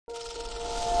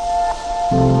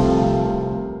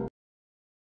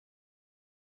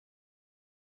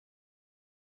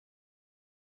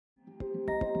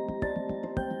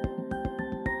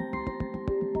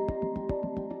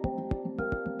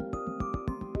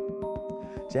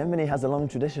Germany has a long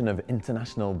tradition of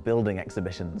international building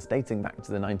exhibitions dating back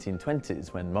to the 1920s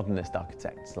when modernist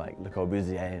architects like Le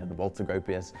Corbusier and Walter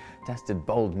Gropius tested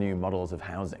bold new models of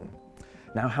housing.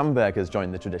 Now Hamburg has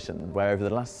joined the tradition, where over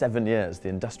the last 7 years the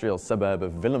industrial suburb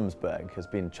of Wilhelmsburg has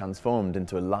been transformed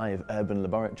into a live urban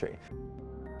laboratory.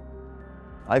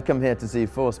 I've come here to see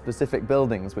 4 specific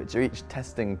buildings which are each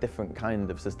testing different kind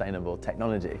of sustainable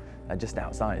technology. They're just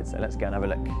outside, so let's go and have a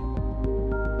look.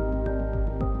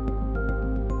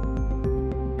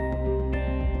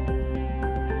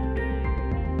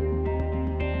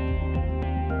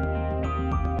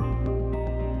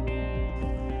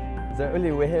 So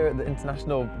Uli, we're here at the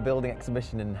International Building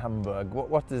Exhibition in Hamburg.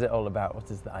 What is it all about?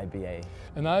 What is the IBA?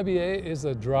 An IBA is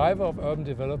a driver of urban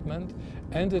development,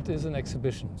 and it is an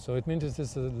exhibition. So it means it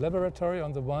is a laboratory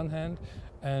on the one hand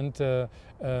and a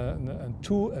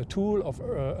tool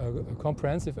of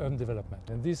comprehensive urban development.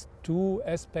 And these 2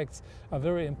 aspects are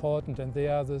very important, and they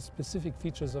are the specific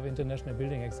features of International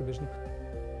Building Exhibition.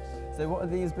 So what are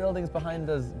these buildings behind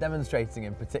us demonstrating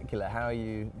in particular? How are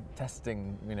you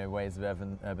testing, ways of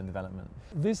urban development?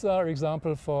 These are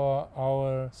examples for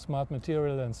our smart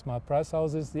material and smart price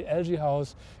houses. The algae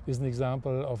house is an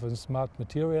example of a smart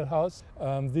material house.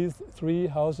 These 3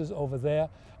 houses over there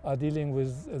are dealing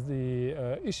with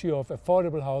the issue of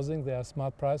affordable housing. They are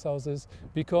smart price houses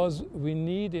because we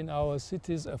need in our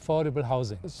cities affordable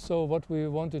housing. So what we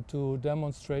wanted to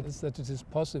demonstrate is that it is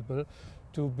possible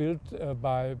to build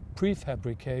by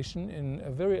prefabrication in a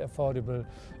very affordable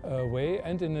way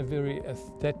and in a very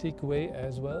aesthetic way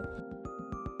as well.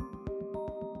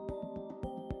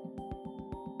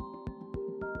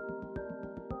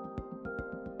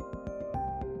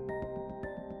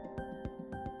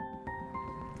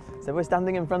 So we're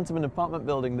standing in front of an apartment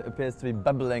building that appears to be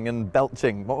bubbling and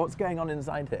belching. What's going on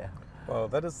inside here? Well,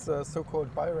 that is a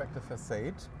so-called bio-reactive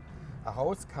facade, a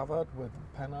house covered with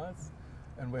panels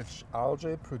in which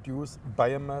algae produce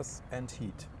biomass and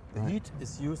heat. The heat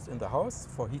is used in the house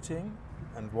for heating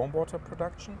and warm water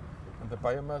production, and the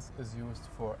biomass is used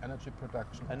for energy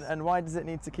production. And why does it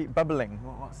need to keep bubbling?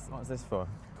 What's this for?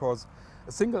 Because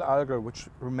a single algae which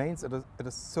remains at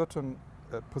a certain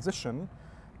position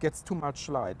gets too much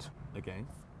light. Okay.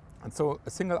 And so a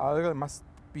single algae must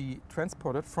be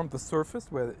transported from the surface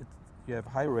where you have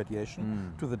high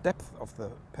radiation to the depth of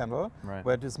the panel,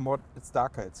 where it's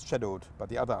darker, it's shadowed by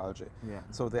the other algae. Yeah.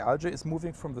 So the algae is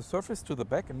moving from the surface to the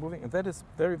back and moving, and that is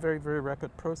very, very, very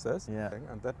rapid process. Yeah.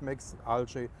 And that makes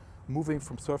algae moving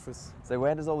from surface. So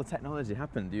where does all the technology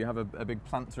happen? Do you have a big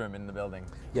plant room in the building?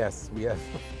 Yes, we have.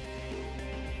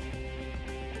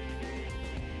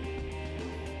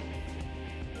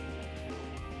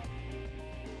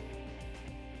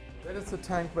 That is the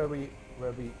tank where we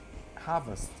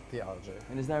harvest the algae.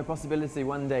 And is there a possibility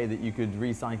one day that you could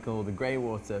recycle the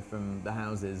greywater from the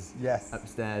houses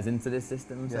upstairs into this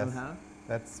system somehow?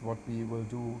 That's what we will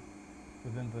do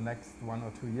within the next 1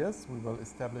 or 2 years. We will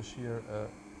establish here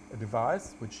a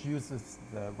device which uses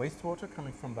the wastewater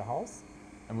coming from the house.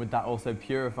 And would that also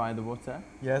purify the water?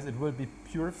 Yes, it will be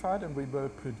purified, and we will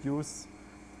produce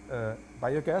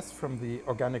biogas from the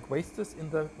organic wastes in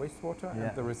the wastewater,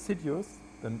 and the residues,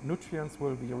 the nutrients,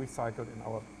 will be recycled in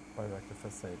our bio-reactive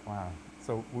facade. Wow.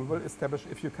 So we will establish,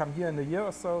 if you come here in a year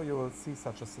or so, you will see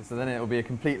such a system. So then it will be a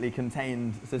completely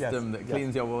contained system that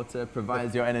cleans your water,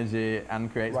 provides your energy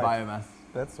and creates biomass.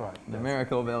 That's right. The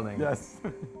miracle building. Yes.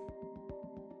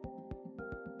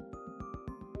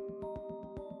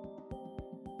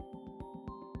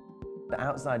 The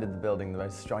outside of the building, the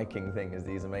most striking thing is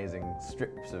these amazing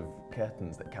strips of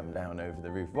curtains that come down over the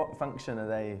roof. What function are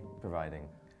they providing?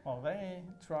 Well, they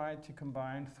try to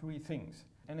combine 3 things.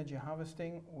 Energy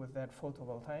harvesting with that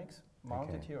photovoltaics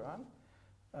mounted here on,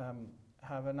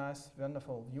 have a nice,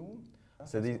 wonderful view.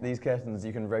 So these curtains,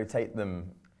 you can rotate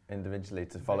them individually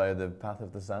to follow the path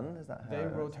of the sun? Is that how they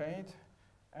rotate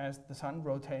as the sun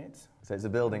rotates. So it's a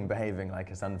building behaving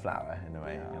like a sunflower in a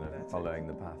way, kind of following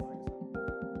the path.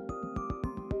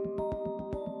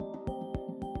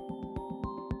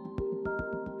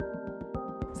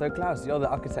 So Klaus, you're the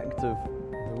architect of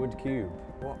the wood cube.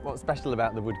 What's special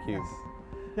about the wood cube?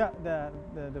 Yeah,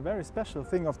 the very special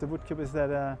thing of the wood cube is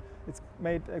that it's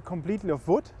made completely of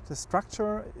wood. The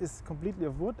structure is completely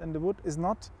of wood, and the wood is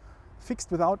not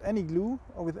fixed without any glue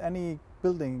or with any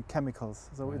building chemicals.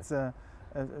 So it's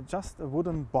just a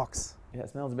wooden box. Yeah, it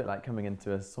smells a bit like coming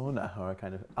into a sauna or a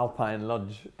kind of alpine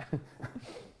lodge.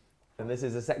 And this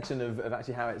is a section of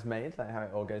actually how it's made, like how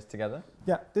it all goes together?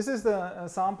 Yeah, this is the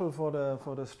sample for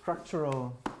the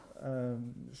structural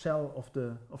shell of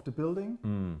the building.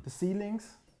 The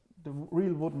ceilings, the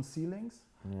real wooden ceilings,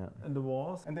 and the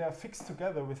walls. And they are fixed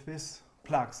together with this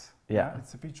plugs. Yeah.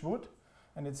 It's a beech wood,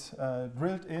 and it's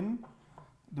drilled in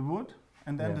the wood,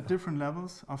 and then the different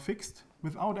levels are fixed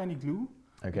without any glue.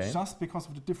 Okay. It's just because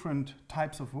of the different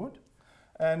types of wood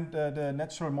and the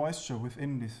natural moisture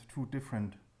within these two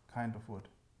different kind of wood.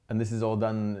 And this is all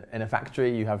done in a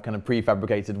factory? You have kind of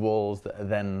prefabricated walls that are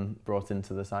then brought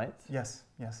into the site? Yes,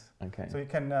 yes. Okay. So you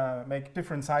can make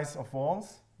different size of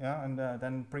walls, yeah, and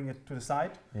then bring it to the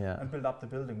site and build up the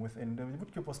building within. The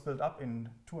wood cube was built up in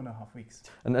 2.5 weeks.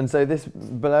 And so this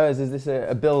below us, is this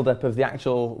a build-up of the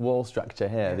actual wall structure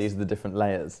here? Yes. These are the different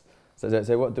layers. So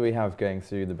what do we have going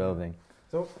through the building?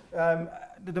 So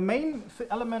the main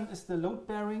element is the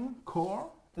load-bearing core.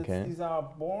 These are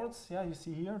boards, yeah, you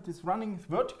see here. It's running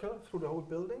vertical through the whole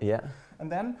building. Yeah.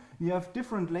 And then you have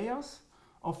different layers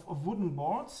of wooden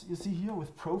boards. You see here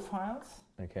with profiles.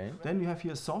 Okay. Then you have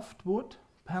here soft wood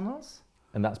panels.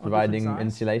 And that's providing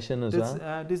insulation as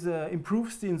well? This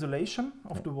improves the insulation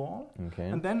of the wall. Okay.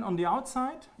 And then on the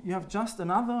outside, you have just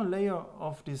another layer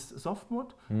of this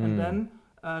softwood and then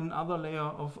another layer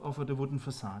of the wooden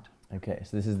facade. Okay,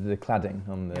 so this is the cladding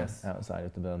on the outside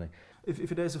of the building.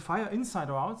 If there's a fire inside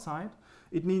or outside,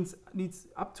 it needs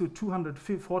up to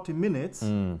 240 minutes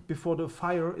before the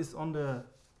fire is on the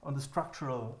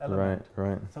structural element.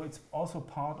 Right. So it's also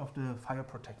part of the fire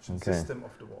protection system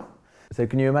of the wall. So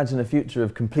can you imagine a future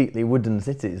of completely wooden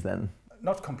cities then?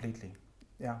 Not completely,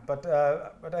 yeah. But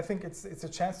I think it's a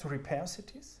chance to repair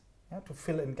cities, yeah, to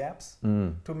fill in gaps,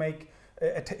 to make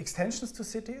extensions to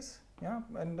cities. Yeah,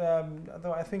 and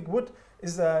though I think wood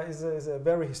is a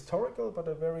very historical but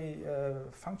a very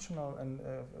functional and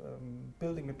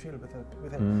building material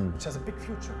which has a big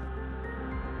future.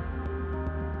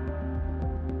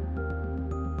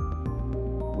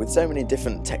 With so many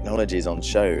different technologies on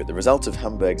show, the result of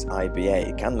Hamburg's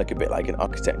IBA can look a bit like an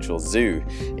architectural zoo,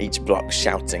 each block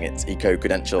shouting its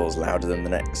eco-credentials louder than the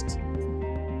next.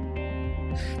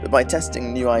 But by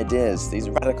testing new ideas, these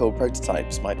radical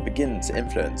prototypes might begin to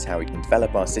influence how we can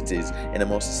develop our cities in a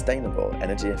more sustainable,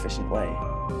 energy-efficient way.